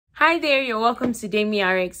Hi there, you're welcome to Demi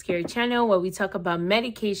RX Care channel where we talk about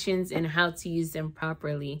medications and how to use them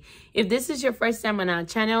properly. If this is your first time on our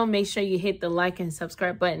channel, make sure you hit the like and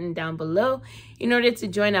subscribe button down below in order to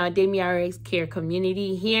join our Demi RX Care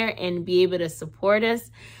community here and be able to support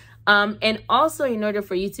us. And also in order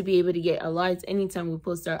for you to be able to get alerts anytime we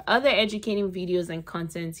post our other educating videos and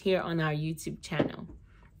contents here on our YouTube channel.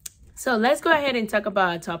 So let's go ahead and talk about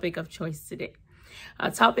our topic of choice today.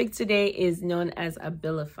 Our topic today is known as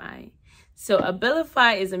Abilify. So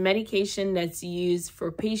Abilify is a medication that's used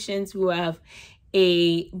for patients who have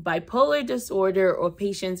a bipolar disorder or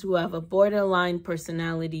patients who have a borderline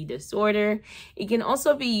personality disorder. It can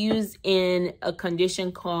also be used in a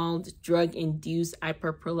condition called drug-induced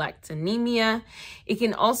hyperprolactinemia. It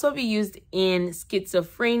can also be used in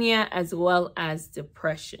schizophrenia as well as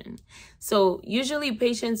depression. So usually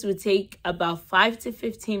patients would take about 5 to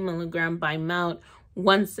 15 milligrams by mouth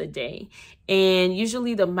once a day. And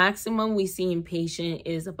usually the maximum we see in patient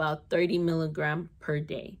is about 30 milligrams per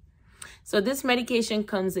day. So this medication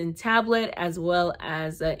comes in tablet as well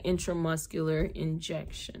as an intramuscular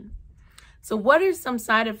injection. So what are some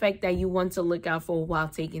side effects that you want to look out for while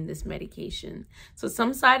taking this medication? So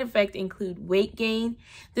some side effects include weight gain.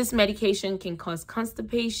 This medication can cause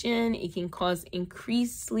constipation. It can cause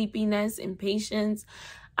increased sleepiness in patients.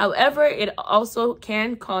 However, it also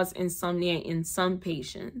can cause insomnia in some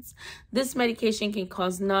patients. This medication can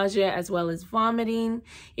cause nausea as well as vomiting.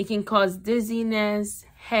 It can cause dizziness,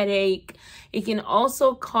 headache. It can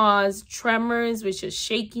also cause tremors, which is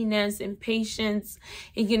shakiness in patients.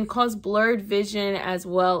 It can cause blurred vision as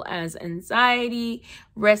well as anxiety,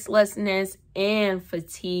 restlessness, and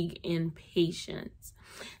fatigue in patients.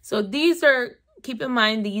 So keep in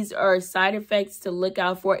mind, these are side effects to look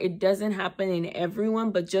out for. It doesn't happen in everyone,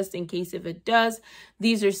 but just in case if it does,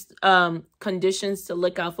 these are conditions to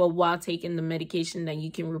look out for while taking the medication that you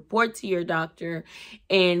can report to your doctor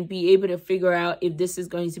and be able to figure out if this is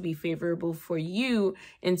going to be favorable for you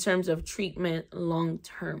in terms of treatment long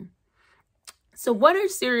term. So what are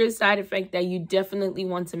serious side effects that you definitely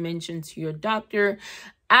want to mention to your doctor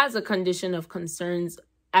as a condition of concerns,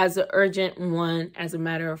 as an urgent one, as a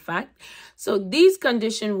matter of fact? So these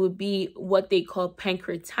conditions would be what they call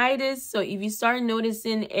pancreatitis. So if you start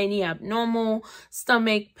noticing any abnormal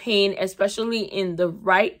stomach pain, especially in the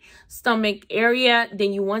right stomach area,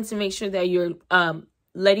 then you want to make sure that you're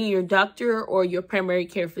letting your doctor or your primary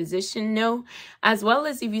care physician know, as well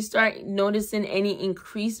as if you start noticing any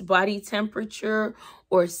increased body temperature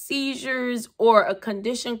or seizures or a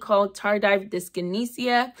condition called tardive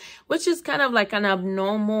dyskinesia, which is kind of like an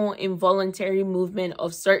abnormal involuntary movement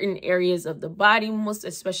of certain areas of the body, most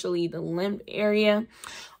especially the limb area.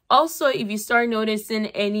 Also, if you start noticing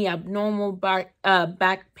any abnormal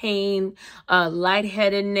back pain,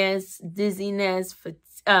 lightheadedness, dizziness,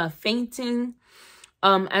 fainting,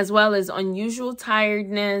 as well as unusual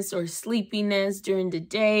tiredness or sleepiness during the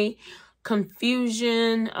day,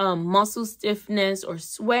 confusion, muscle stiffness, or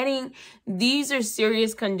sweating. These are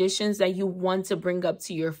serious conditions that you want to bring up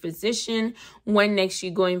to your physician when next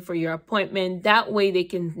you're going for your appointment. That way they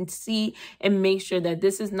can see and make sure that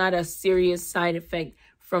this is not a serious side effect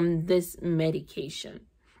from this medication.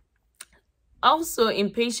 Also,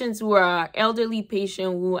 in patients who are elderly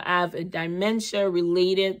patients who have a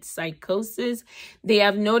dementia-related psychosis, they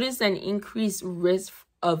have noticed an increased risk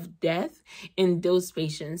of death in those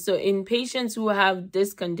patients. So in patients who have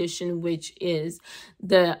this condition, which is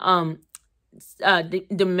the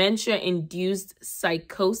dementia-induced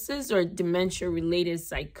psychosis or dementia-related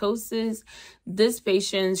psychosis, this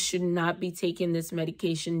patient should not be taking this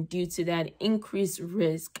medication due to that increased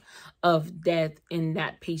risk of death in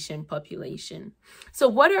that patient population. So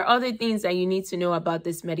what are other things that you need to know about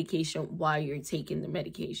this medication while you're taking the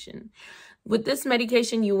medication? With this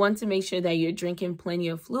medication, you want to make sure that you're drinking plenty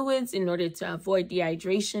of fluids in order to avoid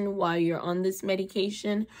dehydration while you're on this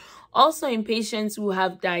medication. Also, in patients who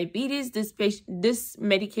have diabetes, this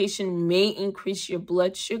medication may increase your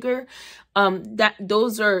blood sugar.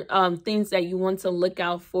 Those are things that you want to look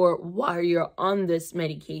out for while you're on this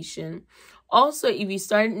medication. Also, if you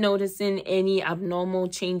start noticing any abnormal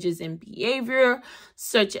changes in behavior,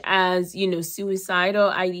 such as, suicidal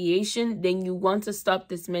ideation, then you want to stop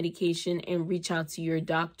this medication and reach out to your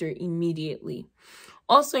doctor immediately.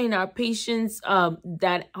 Also, in our patients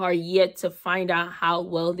that are yet to find out how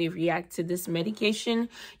well they react to this medication,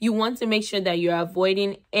 you want to make sure that you're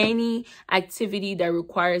avoiding any activity that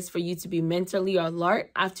requires for you to be mentally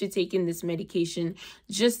alert after taking this medication,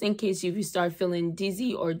 just in case if you start feeling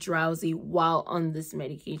dizzy or drowsy while on this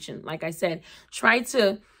medication. Like I said, try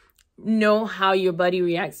to know how your body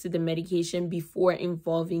reacts to the medication before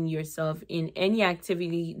involving yourself in any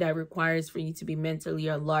activity that requires for you to be mentally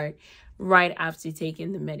alert right after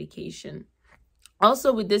taking the medication.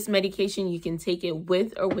 Also, with this medication, you can take it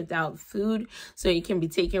with or without food, so it can be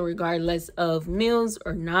taken regardless of meals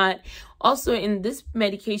or not. Also, in this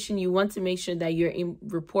medication, you want to make sure that you're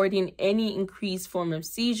reporting any increased form of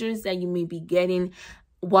seizures that you may be getting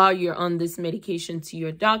while you're on this medication to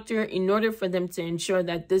your doctor, in order for them to ensure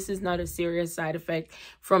that this is not a serious side effect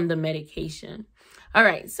from the medication. All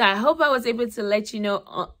right, so I hope I was able to let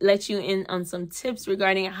you in on some tips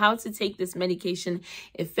regarding how to take this medication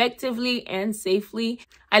effectively and safely.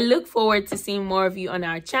 I look forward to seeing more of you on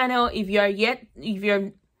our channel. If you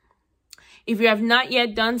have not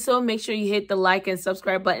yet done so, make sure you hit the like and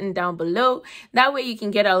subscribe button down below. That way you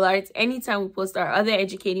can get alerts anytime we post our other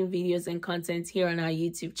educating videos and content here on our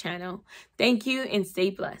YouTube channel. Thank you and stay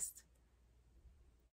blessed.